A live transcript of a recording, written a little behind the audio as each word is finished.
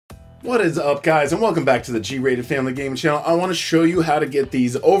What is up, guys, and welcome back to the G-Rated Family Gaming Channel. I want to show you how to get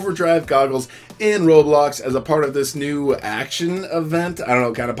these Overdrive Goggles in Roblox as a part of this new action event. I don't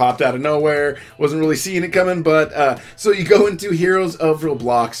know, kind of popped out of nowhere. Wasn't really seeing it coming, but so you go into Heroes of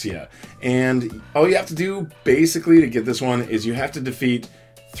Robloxia, and all you have to do, basically, to get this one is you have to defeat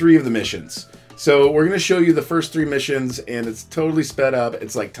 3 of the missions. So we're going to show you the first 3 missions, and it's totally sped up.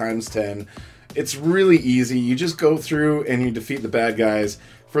 It's like times 10. It's really easy. You just go through and you defeat the bad guys.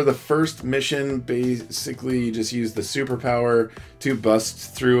 For the first mission, basically, you just use the superpower to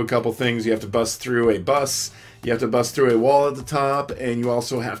bust through a couple things. You have to bust through a bus, you have to bust through a wall at the top, and you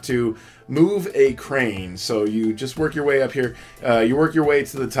also have to move a crane. So you just work your way up here, you work your way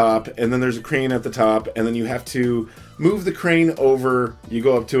to the top, and then there's a crane at the top, and then you have to move the crane over. You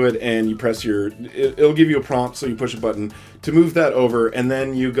go up to it and you press it'll give you a prompt, so you push a button to move that over, and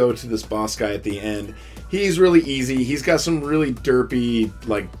then you go to this boss guy at the end. He's really easy. He's got some really derpy,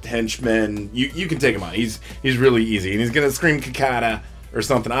 like, henchmen. You can take him on. He's really easy, and he's gonna scream Kakata or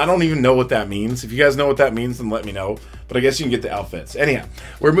something. I don't even know what that means. If you guys know what that means, then let me know. But I guess you can get the outfits. Anyhow,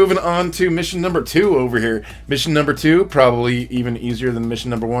 we're moving on to mission number 2 over here. Mission number 2, probably even easier than mission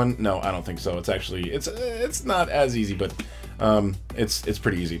number 1. No, I don't think so. It's actually, it's not as easy, but it's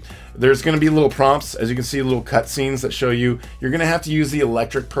pretty easy. There's going to be little prompts, as you can see, little cutscenes that show you. You're going to have to use the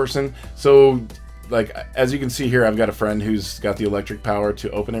electric person. So, like, as you can see here, I've got a friend who's got the electric power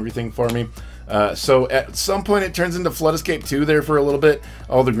to open everything for me. So at some point it turns into Flood Escape 2 there for a little bit.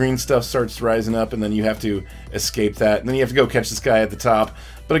 All the green stuff starts rising up, and then you have to escape that. And then you have to go catch this guy at the top.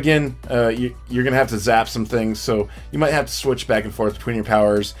 But again, you're going to have to zap some things, so you might have to switch back and forth between your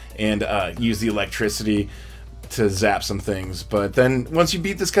powers and use the electricity to zap some things. But then once you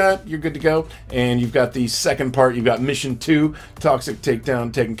beat this guy, you're good to go. And you've got the second part. You've got mission 2, toxic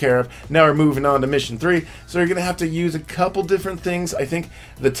takedown, taken care of. Now we're moving on to mission 3. So you're gonna have to use a couple different things. I think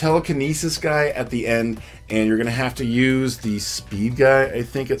the telekinesis guy at the end, and you're gonna have to use the speed guy, I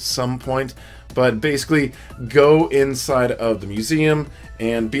think, at some point. But basically, go inside of the museum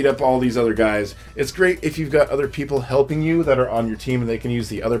and beat up all these other guys. It's great if you've got other people helping you that are on your team and they can use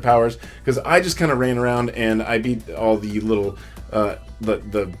the other powers, because I just kind of ran around and I beat all the little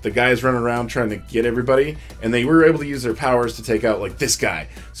the guys running around trying to get everybody, and they were able to use their powers to take out, like, this guy.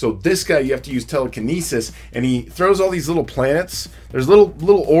 So this guy, you have to use telekinesis, and he throws all these little planets. There's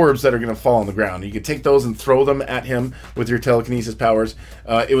little orbs that are going to fall on the ground. You can take those and throw them at him with your telekinesis powers.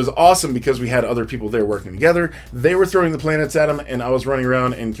 It was awesome because we had other people there working together. They were throwing the planets at him, and I was running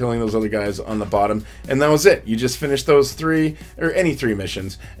around and killing those other guys on the bottom. And that was it. You just finished those 3, or any 3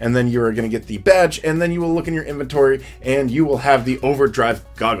 missions, and then you are going to get the badge, and then you will look in your inventory, and you will have the Overdrive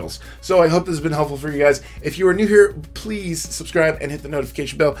Goggles. So I hope this has been helpful for you guys. If you are new here, please subscribe and hit the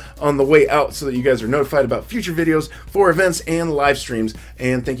notification bell on the way out so that you guys are notified about future videos for events and live streams.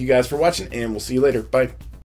 And thank you guys for watching, and we'll see you later. Bye.